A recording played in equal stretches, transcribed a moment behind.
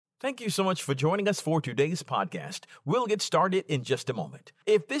Thank you so much for joining us for today's podcast. We'll get started in just a moment.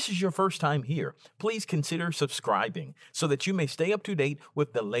 If this is your first time here, please consider subscribing so that you may stay up to date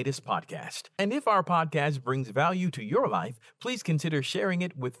with the latest podcast. And if our podcast brings value to your life, please consider sharing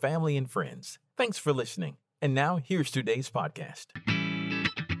it with family and friends. Thanks for listening. And now, here's today's podcast.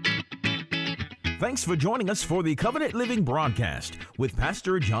 Thanks for joining us for the Covenant Living broadcast with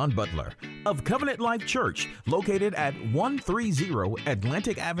Pastor John Butler of Covenant Life Church, located at 130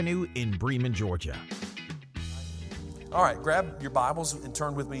 Atlantic Avenue in Bremen, Georgia. All right, grab your Bibles and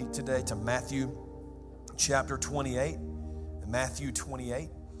turn with me today to Matthew chapter 28. Matthew 28.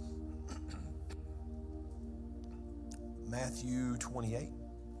 Matthew 28.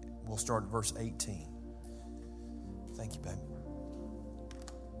 We'll start at verse 18. Thank you, baby.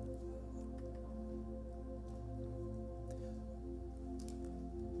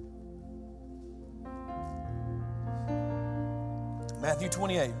 Matthew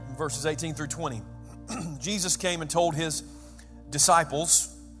 28, verses 18 through 20. Jesus came and told his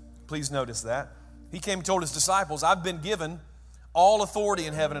disciples, please notice that. He came and told his disciples, I've been given all authority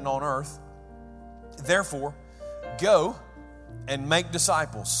in heaven and on earth. Therefore, go and make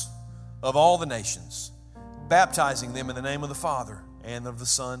disciples of all the nations, baptizing them in the name of the Father and of the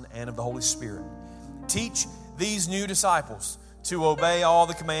Son and of the Holy Spirit. Teach these new disciples to obey all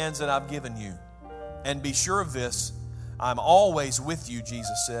the commands that I've given you. And be sure of this, I'm always with you,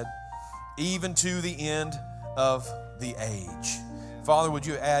 Jesus said, even to the end of the age. Father, would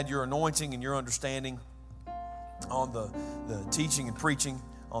you add your anointing and your understanding on the teaching and preaching,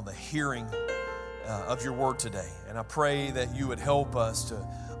 on the hearing of your word today. And I pray that you would help us to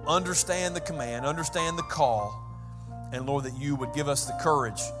understand the command, understand the call, and Lord, that you would give us the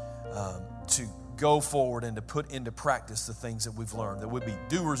courage to go forward and to put into practice the things that we've learned, that we'd be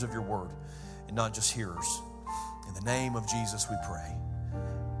doers of your word and not just hearers. In the name of Jesus we pray.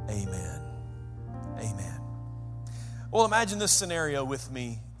 Amen. Amen. Well, imagine this scenario with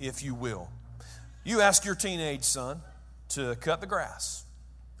me, if you will. You ask your teenage son to cut the grass.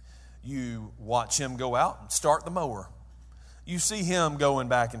 You watch him go out and start the mower. You see him going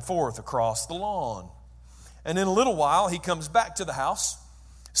back and forth across the lawn. And in a little while, he comes back to the house,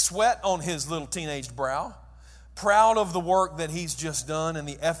 sweat on his little teenage brow, proud of the work that he's just done and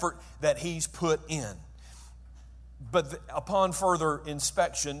the effort that he's put in. But upon further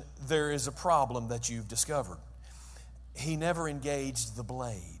inspection, there is a problem that you've discovered. He never engaged the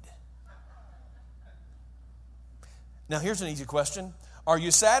blade. Now, here's an easy question. Are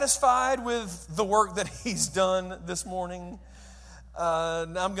you satisfied with the work that he's done this morning?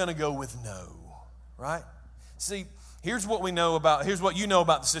 I'm going to go with no, right? See, here's what you know about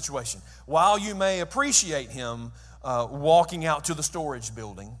the situation. While you may appreciate him walking out to the storage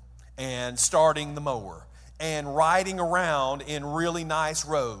building and starting the mower, and riding around in really nice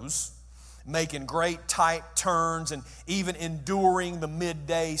rows, making great tight turns, and even enduring the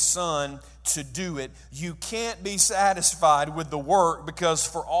midday sun to do it, you can't be satisfied with the work because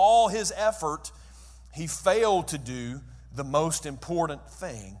for all his effort, he failed to do the most important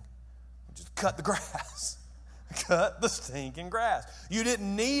thing, which is cut the grass. Cut the stinking grass. You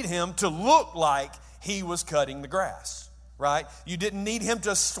didn't need him to look like he was cutting the grass, right? You didn't need him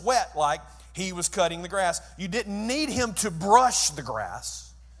to sweat like he was cutting the grass. You didn't need him to brush the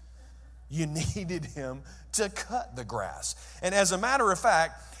grass. You needed him to cut the grass. And as a matter of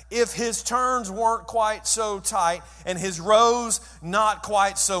fact, if his turns weren't quite so tight and his rows not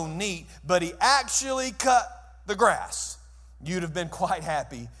quite so neat, but he actually cut the grass, you'd have been quite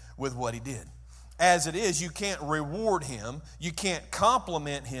happy with what he did. As it is, you can't reward him. You can't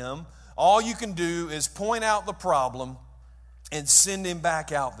compliment him. All you can do is point out the problem and send him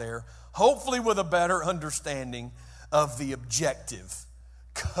back out there, hopefully with a better understanding of the objective.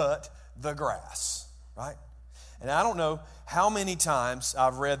 Cut the grass, right? And I don't know how many times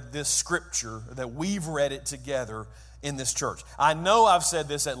I've read this scripture, that we've read it together in this church. I know I've said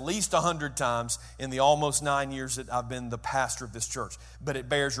this at least 100 times in the almost 9 years that I've been the pastor of this church, but it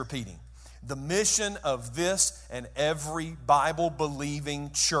bears repeating. The mission of this and every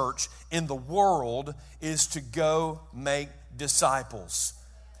Bible-believing church in the world is to go make disciples.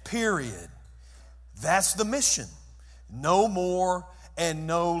 Period. That's the mission. No more and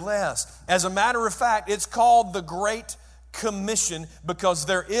no less. As a matter of fact, it's called the Great Commission because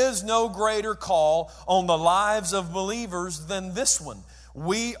there is no greater call on the lives of believers than this one.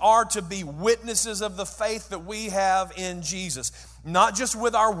 We are to be witnesses of the faith that we have in Jesus, not just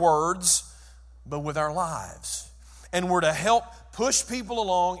with our words, but with our lives. And we're to help push people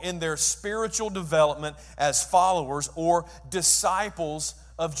along in their spiritual development as followers or disciples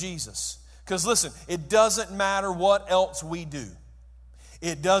of Jesus. Because listen, it doesn't matter what else we do.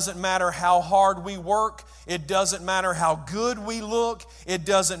 It doesn't matter how hard we work. It doesn't matter how good we look. It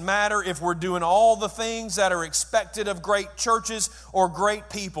doesn't matter if we're doing all the things that are expected of great churches or great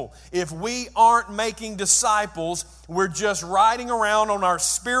people. If we aren't making disciples, we're just riding around on our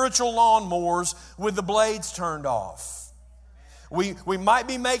spiritual lawnmowers with the blades turned off. We might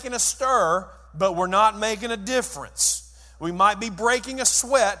be making a stir, but we're not making a difference. We might be breaking a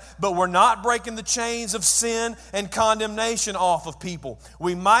sweat, but we're not breaking the chains of sin and condemnation off of people.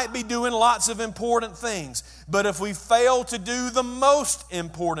 We might be doing lots of important things, but if we fail to do the most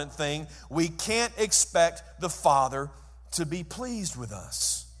important thing, we can't expect the Father to be pleased with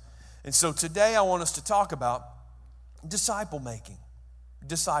us. And so today I want us to talk about disciple making.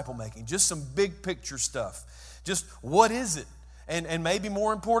 Disciple making, just some big picture stuff. Just what is it? And maybe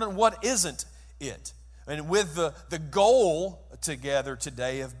more important, what isn't it? And with the goal together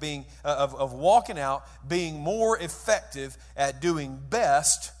today of being of walking out, being more effective at doing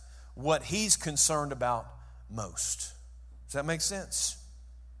best what He's concerned about most. Does that make sense?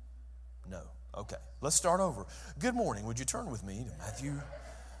 No. Okay. Let's start over. Good morning. Would you turn with me to Matthew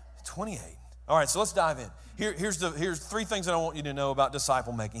 28? All right. So let's dive in. Here's three things that I want you to know about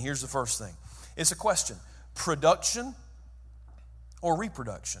disciple making. Here's the first thing. It's a question: production or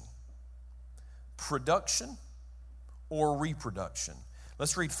reproduction? Production or reproduction?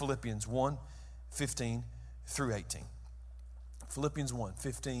 Let's read Philippians 1:15 through 18. Philippians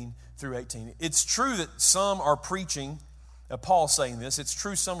 1:15 through 18. It's true that some are preaching, Paul's saying this, it's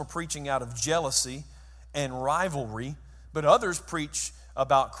true some are preaching out of jealousy and rivalry, but others preach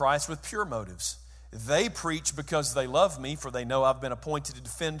about Christ with pure motives. They preach because they love me, for they know I've been appointed to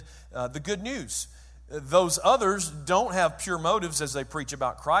defend the good news. Those others don't have pure motives as they preach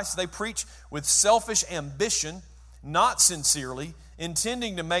about Christ. They preach with selfish ambition, not sincerely,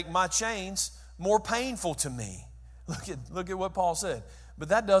 intending to make my chains more painful to me. Look at what Paul said. But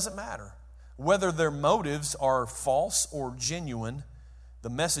that doesn't matter. Whether their motives are false or genuine, the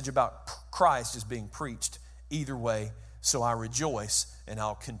message about Christ is being preached either way, so I rejoice and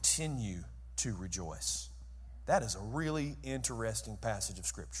I'll continue to rejoice. That is a really interesting passage of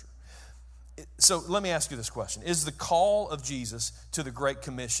Scripture. So let me ask you this question. Is the call of Jesus to the Great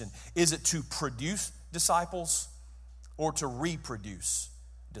Commission, is it to produce disciples or to reproduce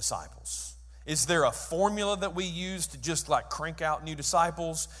disciples? Is there a formula that we use to just like crank out new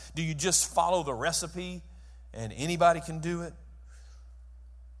disciples? Do you just follow the recipe and anybody can do it?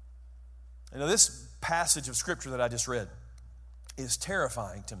 You know, this passage of Scripture that I just read is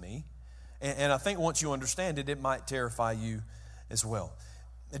terrifying to me. And I think once you understand it, it might terrify you as well.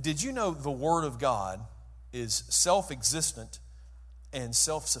 Did you know the Word of God is self-existent and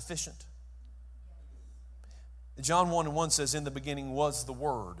self-sufficient? John 1:1 says, in the beginning was the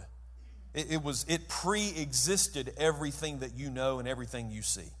Word. It pre-existed everything that you know and everything you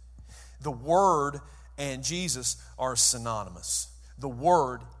see. The Word and Jesus are synonymous. The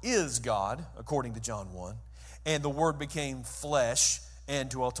Word is God, according to John 1, and the Word became flesh and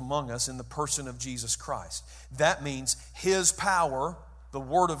dwelt among us in the person of Jesus Christ. That means His power, the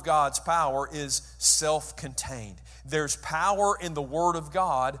Word of God's power, is self-contained. There's power in the Word of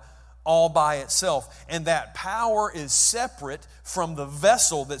God all by itself, and that power is separate from the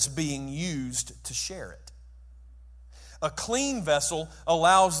vessel that's being used to share it. A clean vessel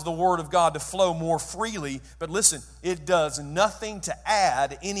allows the Word of God to flow more freely, but listen, it does nothing to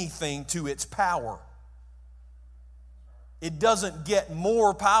add anything to its power. It doesn't get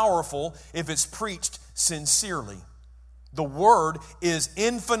more powerful if it's preached sincerely. The Word is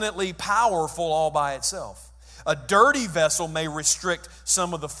infinitely powerful all by itself. A dirty vessel may restrict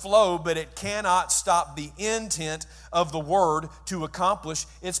some of the flow, but it cannot stop the intent of the Word to accomplish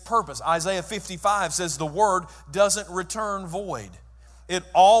its purpose. Isaiah 55 says the Word doesn't return void. It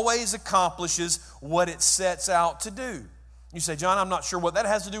always accomplishes what it sets out to do. You say, John, I'm not sure what that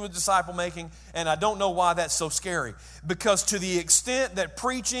has to do with disciple making, and I don't know why that's so scary. Because to the extent that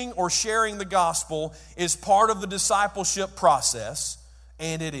preaching or sharing the gospel is part of the discipleship process,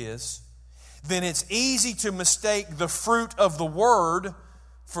 and it is, then it's easy to mistake the fruit of the word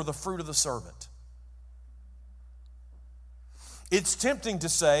for the fruit of the servant. It's tempting to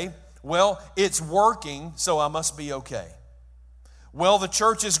say, well, it's working, so I must be okay. Well, the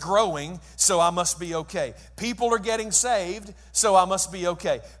church is growing, so I must be okay. People are getting saved, so I must be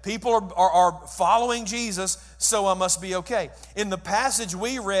okay. People are following Jesus, so I must be okay. In the passage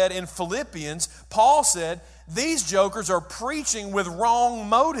we read in Philippians, Paul said, these jokers are preaching with wrong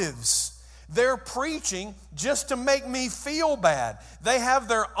motives. They're preaching just to make me feel bad. They have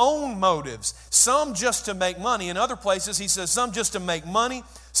their own motives. some just to make money. In other places, he says some just to make money,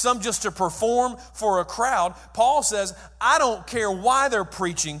 some just to perform for a crowd. Paul says, I don't care why they're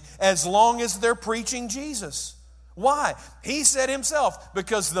preaching as long as they're preaching Jesus. Why? He said himself,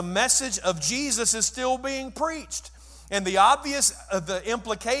 because the message of Jesus is still being preached. And the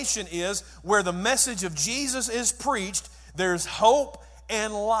implication is where the message of Jesus is preached, there's hope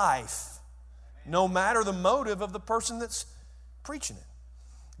and life, no matter the motive of the person that's preaching it.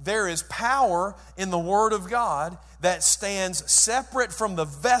 There is power in the Word of God that stands separate from the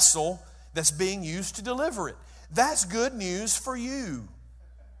vessel that's being used to deliver it. That's good news for you,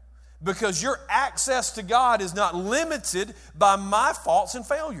 because your access to God is not limited by my faults and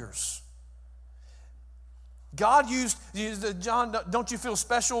failures. God used, John, don't you feel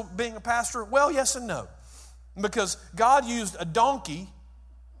special being a pastor? Well, yes and no. Because God used a donkey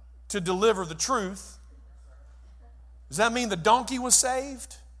to deliver the truth. Does that mean the donkey was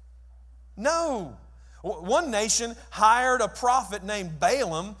saved? No. One nation hired a prophet named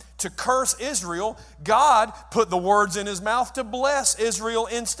Balaam to curse Israel. God put the words in his mouth to bless Israel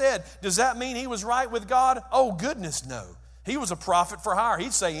instead. Does that mean he was right with God? Oh, goodness, no. He was a prophet for hire.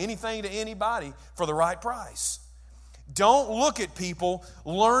 He'd say anything to anybody for the right price. Don't look at people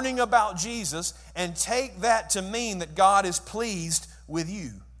learning about Jesus and take that to mean that God is pleased with you.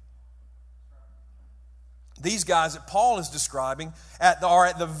 These guys that Paul is describing are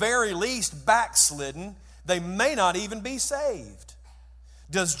at the very least backslidden. They may not even be saved.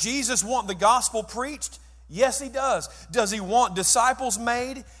 Does Jesus want the gospel preached? Yes, he does. Does he want disciples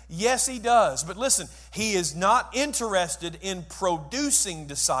made? Yes, he does. But listen, he is not interested in producing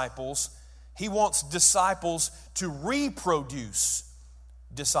disciples. He wants disciples to reproduce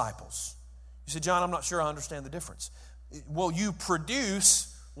disciples. You say, John, I'm not sure I understand the difference. Well, you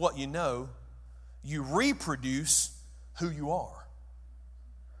produce what you know. You reproduce who you are.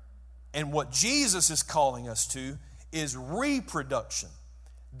 And what Jesus is calling us to is reproduction.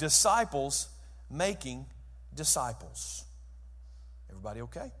 Disciples making disciples. Everybody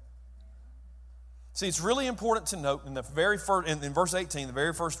okay? See, it's really important to note in the very first, in verse 18, the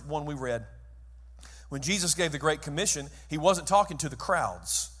very first one we read, when Jesus gave the Great Commission, he wasn't talking to the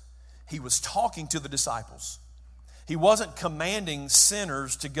crowds. He was talking to the disciples. He wasn't commanding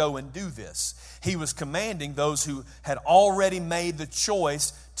sinners to go and do this. He was commanding those who had already made the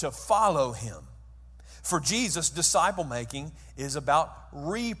choice to follow him. For Jesus, disciple making is about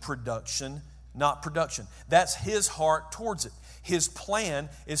reproduction, not production. That's his heart towards it. His plan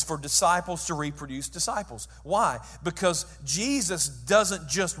is for disciples to reproduce disciples. Why? Because Jesus doesn't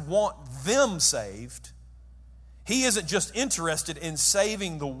just want them saved. He isn't just interested in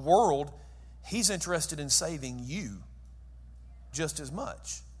saving the world. He's interested in saving you just as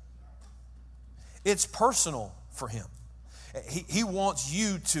much. It's personal for him. He wants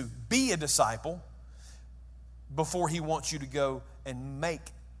you to be a disciple before he wants you to go and make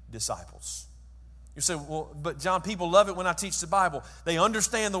disciples. You say, well, but John, people love it when I teach the Bible. They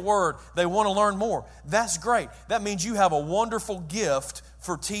understand the Word. They want to learn more. That's great. That means you have a wonderful gift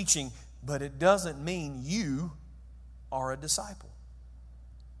for teaching, but it doesn't mean you are a disciple.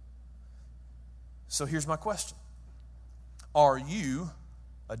 So here's my question. Are you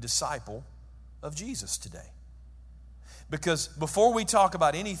a disciple of Jesus today? Because before we talk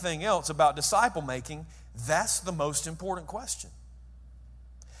about anything else about disciple making, that's the most important question.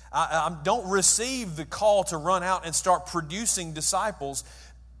 I don't receive the call to run out and start producing disciples.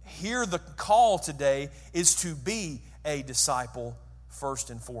 Here the call today is to be a disciple first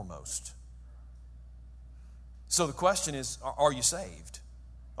and foremost. So the question is, are you saved?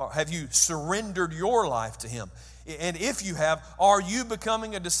 Or have you surrendered your life to him? And if you have, are you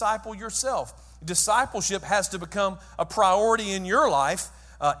becoming a disciple yourself? Discipleship has to become a priority in your life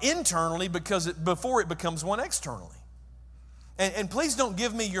internally before it becomes one externally. And please don't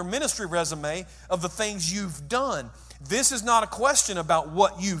give me your ministry resume of the things you've done. This is not a question about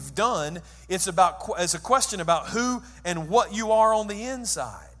what you've done. It's a question about who and what you are on the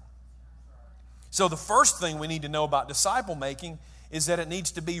inside. So the first thing we need to know about disciple making is that it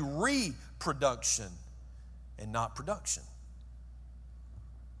needs to be reproduction and not production.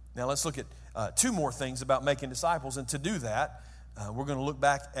 Now let's look at two more things about making disciples. And to do that, we're going to look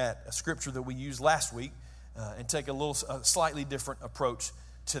back at a scripture that we used last week and take a slightly different approach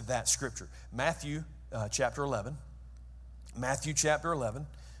to that scripture. Matthew chapter 11. Matthew chapter 11,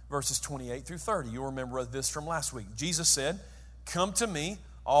 verses 28 through 30. You'll remember this from last week. Jesus said, "Come to me,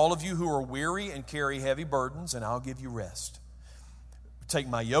 all of you who are weary and carry heavy burdens, and I'll give you rest. Take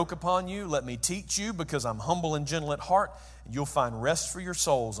my yoke upon you. Let me teach you, because I'm humble and gentle at heart, and you'll find rest for your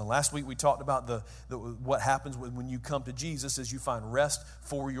souls." And last week we talked about what happens when you come to Jesus is you find rest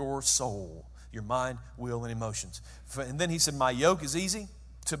for your soul. your mind, will, and emotions. And then he said, my yoke is easy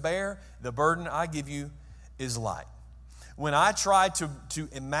to bear. The burden I give you is light. When I try to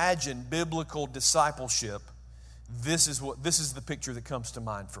imagine biblical discipleship, this is the picture that comes to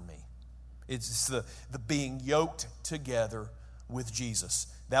mind for me. It's the being yoked together with Jesus.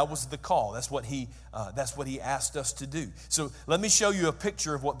 That was the call. That's what he asked us to do. So let me show you a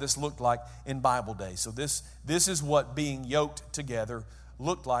picture of what this looked like in Bible days. So this is what being yoked together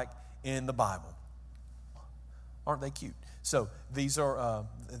looked like in the Bible. Aren't they cute? So these are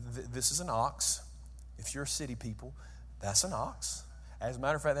this is an ox. If you're city people, that's an ox. As a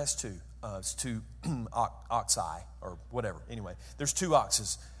matter of fact, that's two. It's two oxi or whatever. Anyway, there's two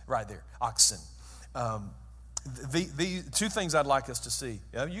oxes right there. Oxen. The two things I'd like us to see.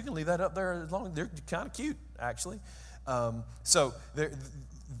 You can leave that up there as long as they're kind of cute, actually. So there,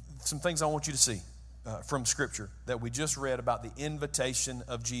 some things I want you to see from Scripture that we just read about the invitation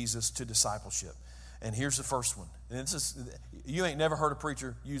of Jesus to discipleship. And here's the first one. And this is, you ain't never heard a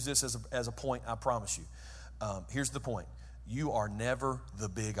preacher use this as a point, I promise you. Here's the point. You are never the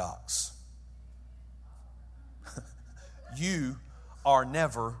big ox. You are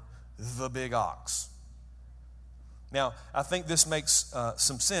never the big ox. Now, I think this makes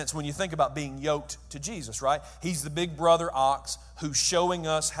some sense when you think about being yoked to Jesus, right? He's the big brother ox who's showing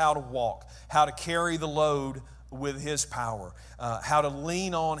us how to walk, how to carry the load with His power, how to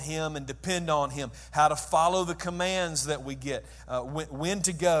lean on Him and depend on Him, how to follow the commands that we get, when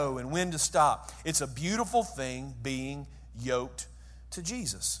to go and when to stop. It's a beautiful thing being yoked to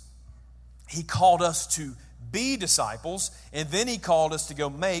Jesus. He called us to be disciples, and then He called us to go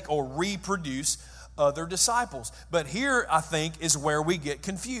make or reproduce other disciples. But here, I think, is where we get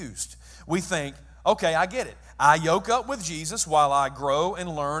confused. We think, okay, I get it. I yoke up with Jesus while I grow and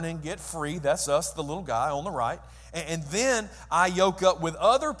learn and get free. That's us, the little guy on the right. And then I yoke up with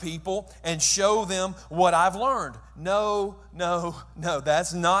other people and show them what I've learned. No.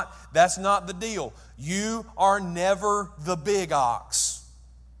 That's not the deal. You are never the big ox.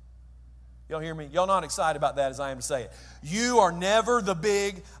 Y'all hear me? Y'all not excited about that as I am to say it. You are never the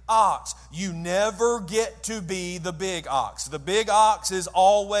big ox. You never get to be the big ox. The big ox is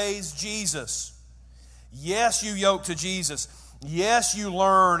always Jesus. Yes, you yoke to Jesus. Yes, you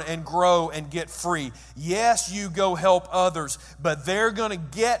learn and grow and get free. Yes, you go help others. But they're going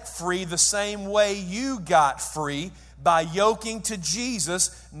to get free the same way you got free, by yoking to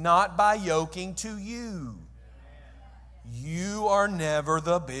Jesus, not by yoking to you. You are never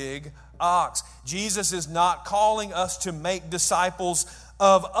the big ox. Jesus is not calling us to make disciples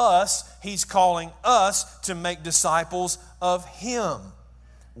of us. He's calling us to make disciples of Him.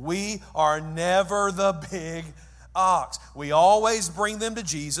 We are never the big ox. We always bring them to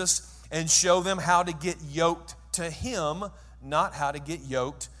Jesus and show them how to get yoked to Him, not how to get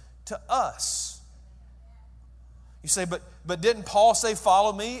yoked to us. You say, but didn't Paul say,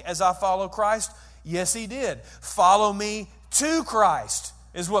 follow me as I follow Christ? Yes, he did. Follow me to Christ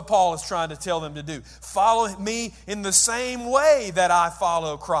is what Paul is trying to tell them to do. Follow me in the same way that I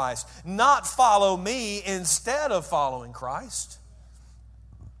follow Christ, not follow me instead of following Christ.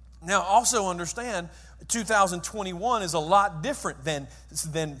 Now, also understand, 2021 is a lot different than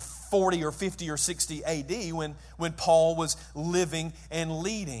 40 or 50 or 60 AD when Paul was living and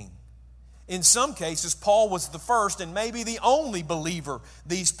leading. In some cases, Paul was the first and maybe the only believer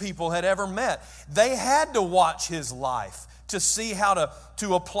these people had ever met. They had to watch his life to see how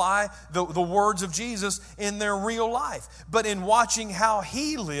to apply the words of Jesus in their real life. But in watching how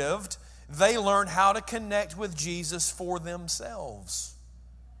he lived, they learned how to connect with Jesus for themselves.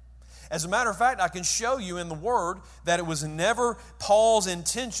 As a matter of fact, I can show you in the Word that it was never Paul's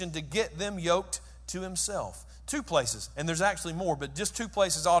intention to get them yoked to himself. Two places, and there's actually more, but just two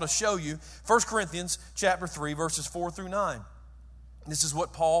places ought to show you. 1 Corinthians chapter 3, verses 4 through 9. This is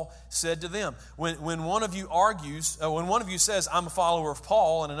what Paul said to them. When one of you argues, when one of you says, I'm a follower of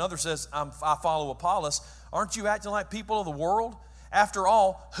Paul, and another says, I follow Apollos, aren't you acting like people of the world? After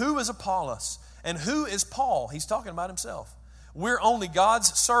all, who is Apollos? And who is Paul? He's talking about himself. We're only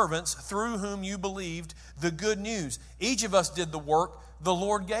God's servants through whom you believed the good news. Each of us did the work the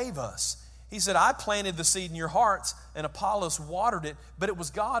Lord gave us. He said, I planted the seed in your hearts, and Apollos watered it, but it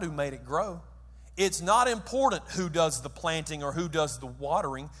was God who made it grow. It's not important who does the planting or who does the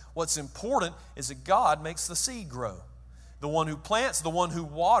watering. What's important is that God makes the seed grow. The one who plants, the one who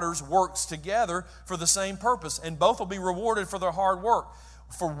waters, works together for the same purpose, and both will be rewarded for their hard work.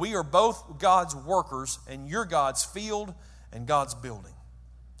 For we are both God's workers, and you're God's field and God's building.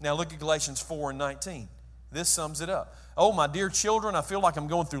 Now look at Galatians 4 and 19. This sums it up. Oh, my dear children, I feel like I'm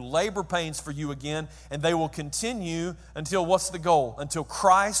going through labor pains for you again, and they will continue until what's the goal? Until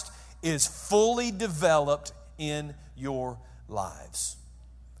Christ is fully developed in your lives.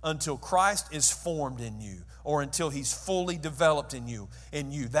 Until Christ is formed in you, or until He's fully developed in you.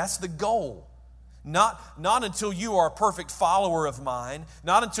 That's the goal. Not until you are a perfect follower of mine,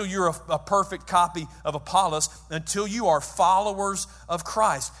 not until you're a perfect copy of Apollos, until you are followers of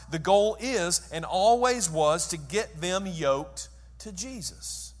Christ. The goal is, and always was, to get them yoked to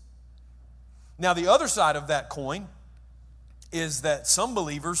Jesus. Now, the other side of that coin is that some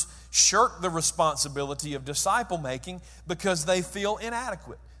believers shirk the responsibility of disciple making because they feel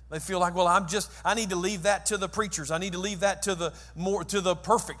inadequate. They feel like, well, I need to leave that to the preachers. I need to leave that to the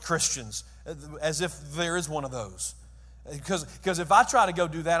perfect Christians, as if there is one of those. Because if I try to go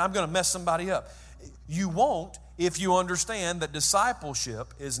do that, I'm going to mess somebody up. You won't if you understand that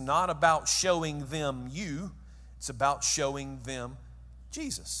discipleship is not about showing them you. It's about showing them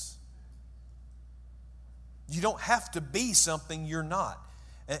Jesus. You don't have to be something you're not.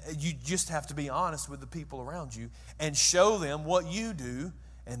 You just have to be honest with the people around you and show them what you do,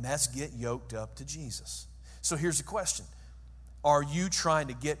 and that's get yoked up to Jesus. So here's the question. Are you trying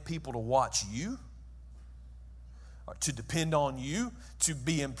to get people to watch you? Or to depend on you? To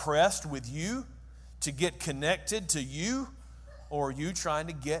be impressed with you? To get connected to you? Or are you trying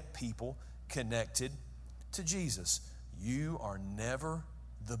to get people connected to Jesus? You are never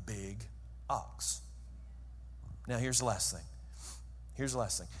the big ox. Now here's the last thing.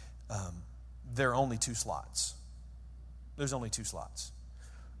 There are only 2 slots. There's only 2 slots.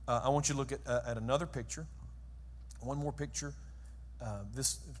 I want you to look at another picture. One more picture.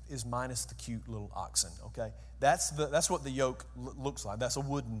 This is minus the cute little oxen, okay? That's what the yoke looks like. That's a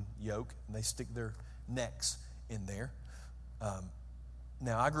wooden yoke, and they stick their necks in there.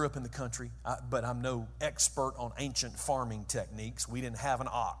 Now, I grew up in the country, but I'm no expert on ancient farming techniques. We didn't have an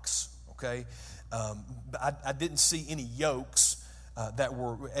ox, okay? I didn't see any yokes that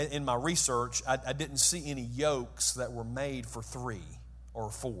were, in my research, I didn't see any yokes that were made for 3 or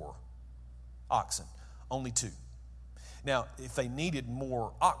 4 oxen, only 2. Now, if they needed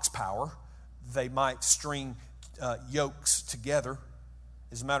more ox power, they might string yokes together.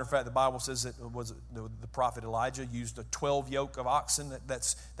 As a matter of fact, the Bible says that the prophet Elijah used a 12 yoke of oxen.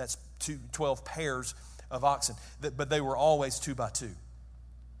 That's 12 pairs of oxen, but they were always 2 by 2.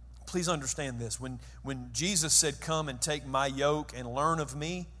 Please understand this. When Jesus said, "Come and take my yoke and learn of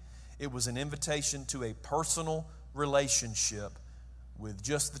me," it was an invitation to a personal relationship with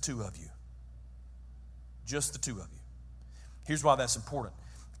just the 2 of you. Just the 2 of you. Here's why that's important.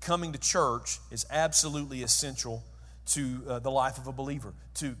 Coming to church is absolutely essential to the life of a believer,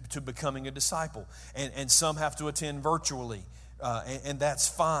 to becoming a disciple. And some have to attend virtually, and that's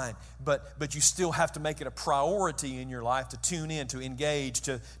fine. But you still have to make it a priority in your life to tune in, to engage,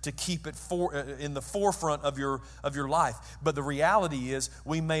 to keep it in the forefront of your life. But the reality is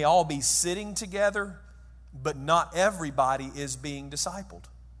we may all be sitting together, but not everybody is being discipled.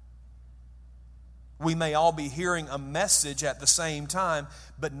 We may all be hearing a message at the same time,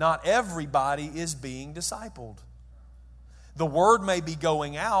 but not everybody is being discipled. The word may be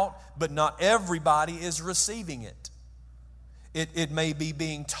going out, but not everybody is receiving it. It may be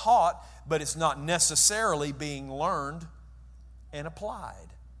being taught, but it's not necessarily being learned and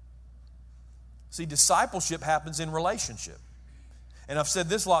applied. See, discipleship happens in relationship. And I've said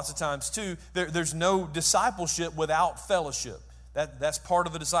this lots of times too, there's no discipleship without fellowship. That's part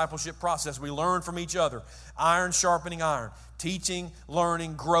of the discipleship process. We learn from each other. Iron sharpening iron. Teaching,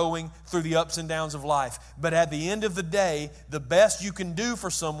 learning, growing through the ups and downs of life. But at the end of the day, the best you can do for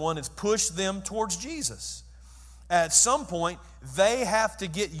someone is push them towards Jesus. At some point, they have to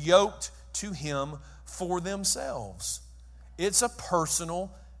get yoked to Him for themselves. It's a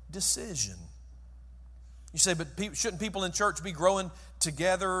personal decision. You say, but shouldn't people in church be growing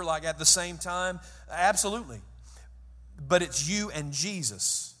together like at the same time? Absolutely. But it's you and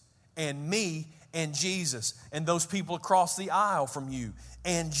Jesus, and me and Jesus, and those people across the aisle from you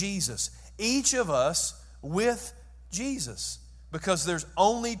and Jesus. Each of us with Jesus, because there's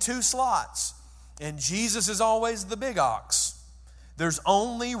only 2 slots, and Jesus is always the big ox. There's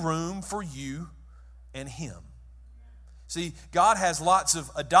only room for you and Him. See, God has lots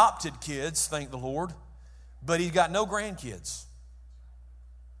of adopted kids, thank the Lord, but He's got no grandkids,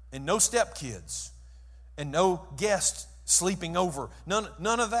 and no stepkids, and no guests sleeping over.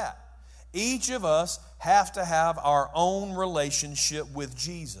 None of that. Each of us have to have our own relationship with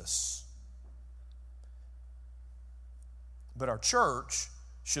Jesus. But our church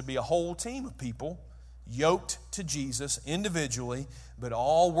should be a whole team of people yoked to Jesus individually, but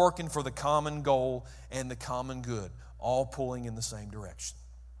all working for the common goal and the common good, all pulling in the same direction.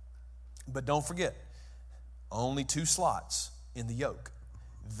 But don't forget, only 2 slots in the yoke.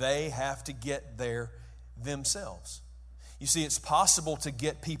 They have to get there themselves. You see, it's possible to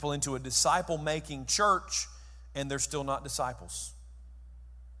get people into a disciple-making church and they're still not disciples.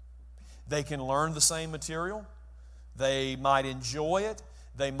 They can learn the same material. They might enjoy it.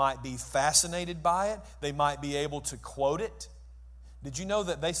 They might be fascinated by it. They might be able to quote it. Did you know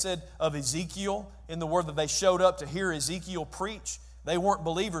that they said of Ezekiel in the Word that they showed up to hear Ezekiel preach? They weren't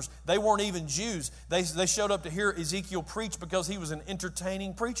believers. They weren't even Jews. They showed up to hear Ezekiel preach because he was an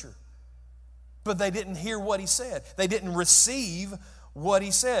entertaining preacher. But they didn't hear what he said. They didn't receive what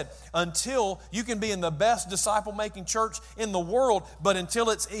he said. Until you can be in the best disciple-making church in the world, but until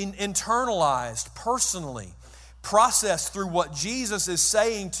it's internalized personally, processed through what Jesus is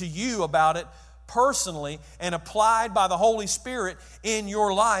saying to you about it personally and applied by the Holy Spirit in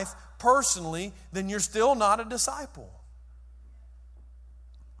your life personally, then you're still not a disciple.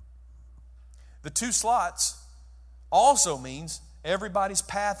 The 2 slots also means everybody's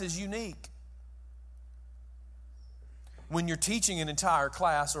path is unique. When you're teaching an entire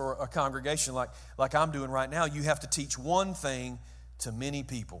class or a congregation like I'm doing right now, you have to teach one thing to many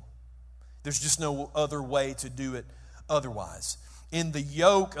people. There's just no other way to do it otherwise. In the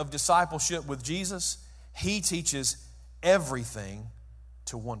yoke of discipleship with Jesus, He teaches everything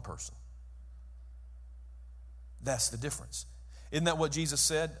to one person. That's the difference. Isn't that what Jesus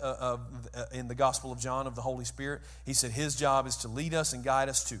said in the Gospel of John of the Holy Spirit? He said His job is to lead us and guide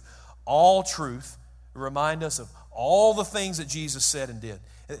us to all truth, remind us of all the things that Jesus said and did.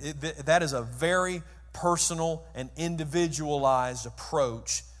 That is a very personal and individualized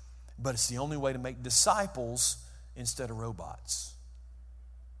approach, but it's the only way to make disciples instead of robots.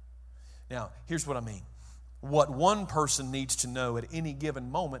 Now, here's what I mean. What one person needs to know at any given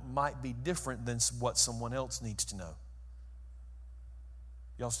moment might be different than what someone else needs to know.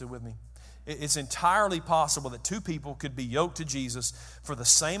 Y'all still with me? It's entirely possible that 2 people could be yoked to Jesus for the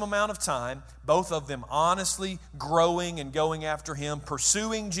same amount of time, both of them honestly growing and going after Him,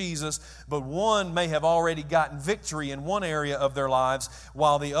 pursuing Jesus, but one may have already gotten victory in one area of their lives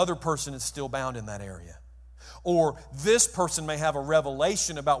while the other person is still bound in that area. Or this person may have a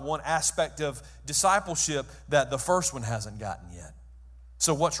revelation about one aspect of discipleship that the first one hasn't gotten yet.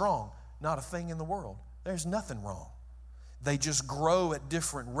 So what's wrong? Not a thing in the world. There's nothing wrong. They just grow at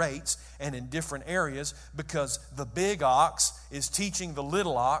different rates and in different areas because the big ox is teaching the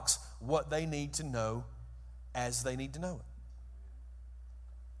little ox what they need to know as they need to know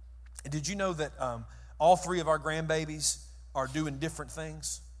it. Did you know that all 3 of our grandbabies are doing different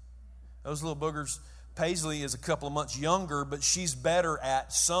things? Those little boogers. Paisley is a couple of months younger, but she's better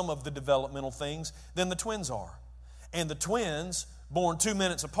at some of the developmental things than the twins are. And the twins, born 2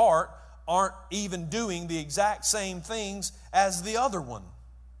 minutes apart, aren't even doing the exact same things as the other one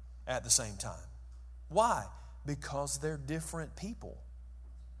at the same time. Why? Because they're different people.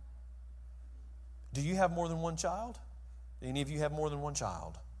 Do you have more than one child? Any of you have more than one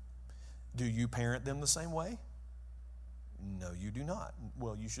child? Do you parent them the same way? No, you do not.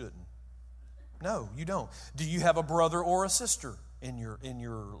 Well, you shouldn't. No, you don't. Do you have a brother or a sister in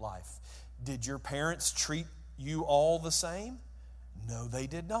your life? Did your parents treat you all the same? No, they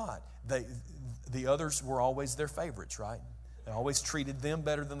did not. The others were always their favorites, right? They always treated them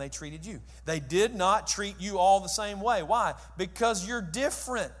better than they treated you. They did not treat you all the same way. Why? Because you're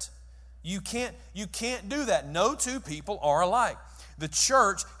different. You can't do that. No 2 people are alike. The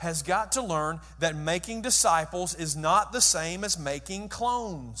church has got to learn that making disciples is not the same as making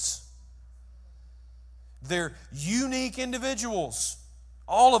clones. They're unique individuals.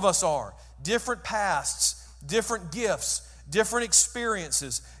 All of us are. Different pasts, different gifts, different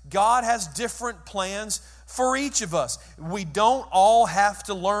experiences. God has different plans for each of us. We don't all have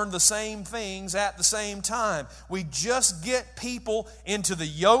to learn the same things at the same time. We just get people into the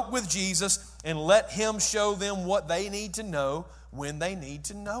yoke with Jesus and let Him show them what they need to know when they need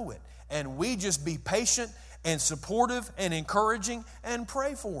to know it. And we just be patient and supportive and encouraging and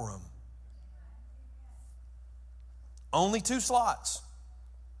pray for them. Only 2 slots.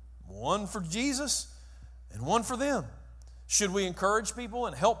 One for Jesus and one for them. Should we encourage people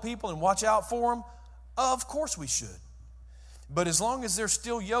and help people and watch out for them? Of course we should. But as long as they're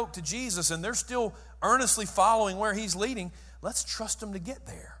still yoked to Jesus and they're still earnestly following where He's leading, let's trust them to get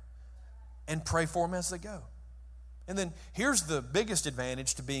there and pray for them as they go. And then here's the biggest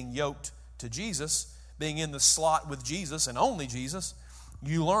advantage to being yoked to Jesus, being in the slot with Jesus and only Jesus.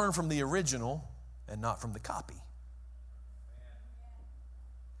 You learn from the original and not from the copy.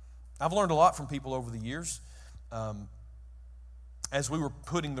 I've learned a lot from people over the years. As we were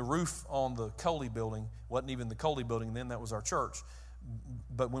putting the roof on the Coley building, wasn't even the Coley building then, that was our church.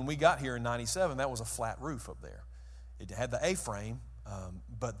 But when we got here in 97, that was a flat roof up there. It had the A-frame,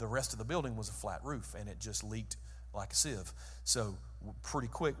 But the rest of the building was a flat roof, and it just leaked like a sieve. So pretty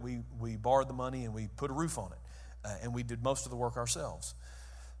quick, we borrowed the money and we put a roof on it. And we did most of the work ourselves.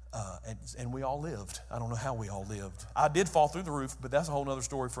 And we all lived. I don't know how we all lived. I did fall through the roof, but that's a whole other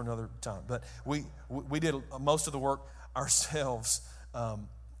story for another time. But we did most of the work ourselves.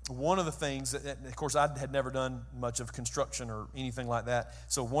 One of the things that, of course, I had never done much of construction or anything like that.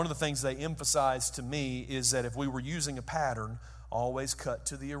 So one of the things they emphasized to me is that if we were using a pattern, always cut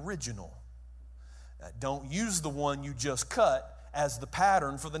to the original. Don't use the one you just cut as the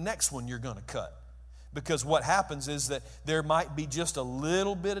pattern for the next one you're going to cut. Because what happens is that there might be just a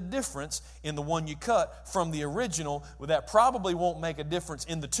little bit of difference in the one you cut from the original. Well, that probably won't make a difference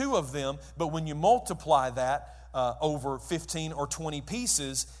in the two of them, but when you multiply that over 15 or 20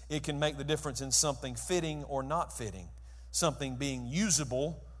 pieces, it can make the difference in something fitting or not fitting, something being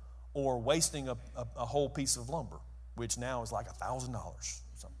usable or wasting a whole piece of lumber, which now is like $1,000.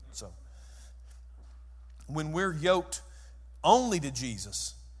 So when we're yoked only to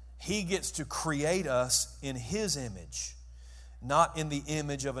Jesus, He gets to create us in His image, not in the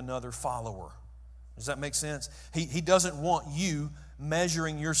image of another follower. Does that make sense? He doesn't want you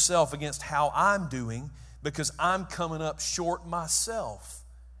measuring yourself against how I'm doing, because I'm coming up short myself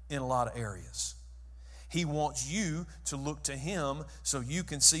in a lot of areas. He wants you to look to Him so you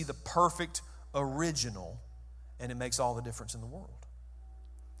can see the perfect original, and it makes all the difference in the world.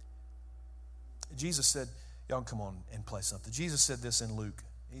 Jesus said, y'all can come on and play something. Jesus said this in Luke.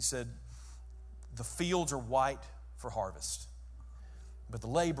 He said, the fields are white for harvest, but the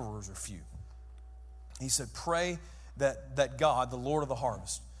laborers are few. He said, pray that God, the Lord of the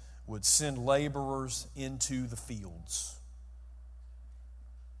harvest, would send laborers into the fields.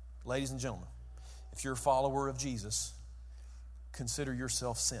 Ladies and gentlemen, if you're a follower of Jesus, consider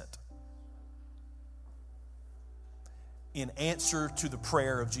yourself sent. In answer to the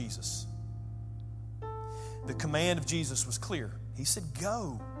prayer of Jesus, the command of Jesus was clear. He said,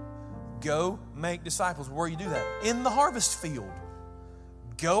 go make disciples. Where do you do that? In the harvest field.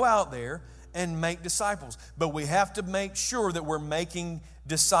 Go out there and make disciples. But we have to make sure that we're making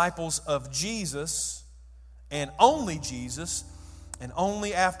disciples of Jesus, and only Jesus, and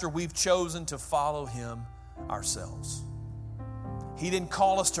only after we've chosen to follow Him ourselves. He didn't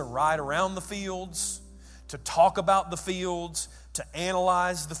call us to ride around the fields, to talk about the fields, to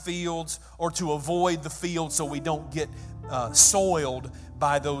analyze the fields, or to avoid the fields so we don't get soiled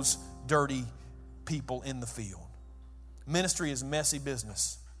by those dirty people in the field. Ministry is messy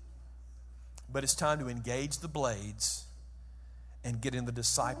business, but it's time to engage the blades and get in the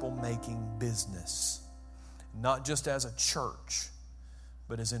disciple-making business, not just as a church,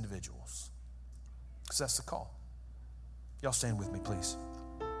 but as individuals, because that's the call. Y'all stand with me, please.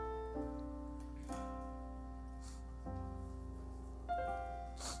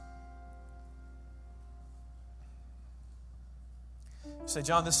 You say,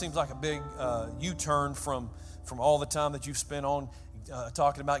 John, this seems like a big U-turn from all the time that you've spent on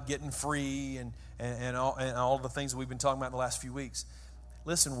talking about getting free and all the things that we've been talking about in the last few weeks.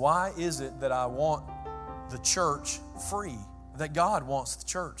 Listen, why is it that I want the church free, that God wants the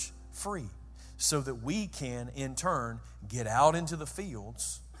church free? So that we can, in turn, get out into the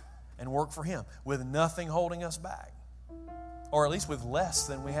fields and work for Him with nothing holding us back, or at least with less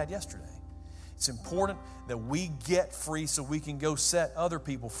than we had yesterday. It's important that we get free so we can go set other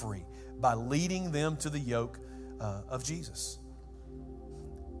people free by leading them to the yoke of Jesus.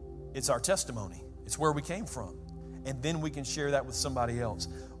 It's our testimony. It's where we came from. And then we can share that with somebody else,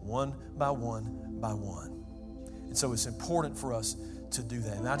 one by one by one. And so it's important for us to do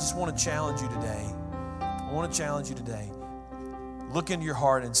that. And I just want to challenge you today. Look into your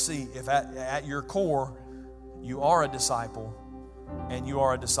heart and see if at your core you are a disciple and you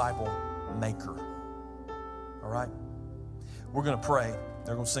are a disciple maker. All right? We're going to pray.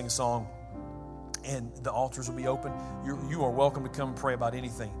 They're going to sing a song, and the altars will be open. You are welcome to come and pray about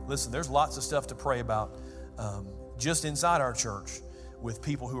anything. Listen, there's lots of stuff to pray about just inside our church, with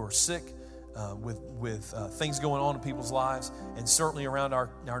people who are sick, with things going on in people's lives, and certainly around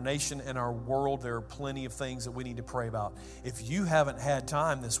our nation and our world. There are plenty of things that we need to pray about. If you haven't had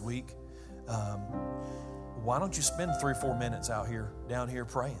time this week, why don't you spend 3 or 4 minutes down here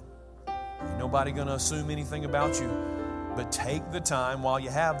praying? Ain't nobody going to assume anything about you, but take the time while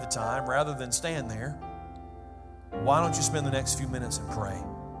you have the time rather than stand there. Why don't you spend the next few minutes and pray?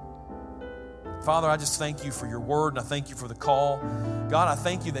 Father, I just thank you for your word, and I thank you for the call. God, I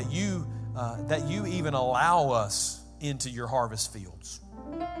thank you that you even allow us into your harvest fields.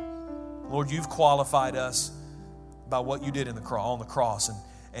 Lord, you've qualified us by what you did on the cross,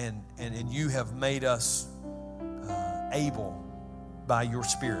 and you have made us able by your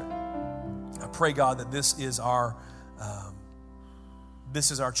Spirit. I pray, God, that this is our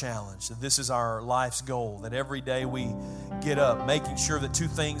challenge, that this is our life's goal, that every day we get up making sure that two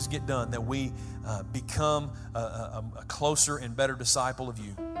things get done, that we become a closer and better disciple of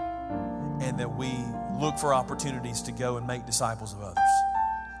you, and that we look for opportunities to go and make disciples of others.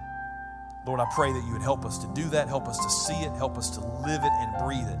 Lord, I pray that you would help us to do that, help us to see it, help us to live it and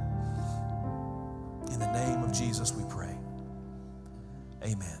breathe it. In the name of Jesus we pray.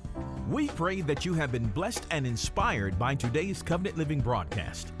 Amen. We pray that you have been blessed and inspired by today's Covenant Living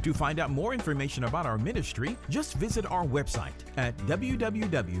broadcast. To find out more information about our ministry, just visit our website at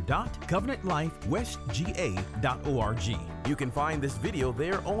www.covenantlifewestga.org. You can find this video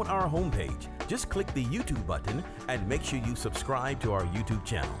there on our homepage. Just click the YouTube button and make sure you subscribe to our YouTube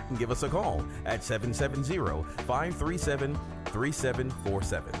channel. Give us a call at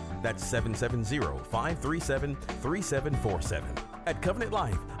 770-537-3747. That's 770-537-3747. At Covenant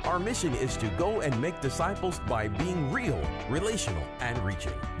Life, our mission is to go and make disciples by being real, relational, and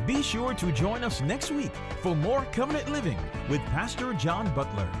reaching. Be sure to join us next week for more Covenant Living with Pastor John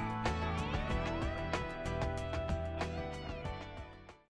Butler.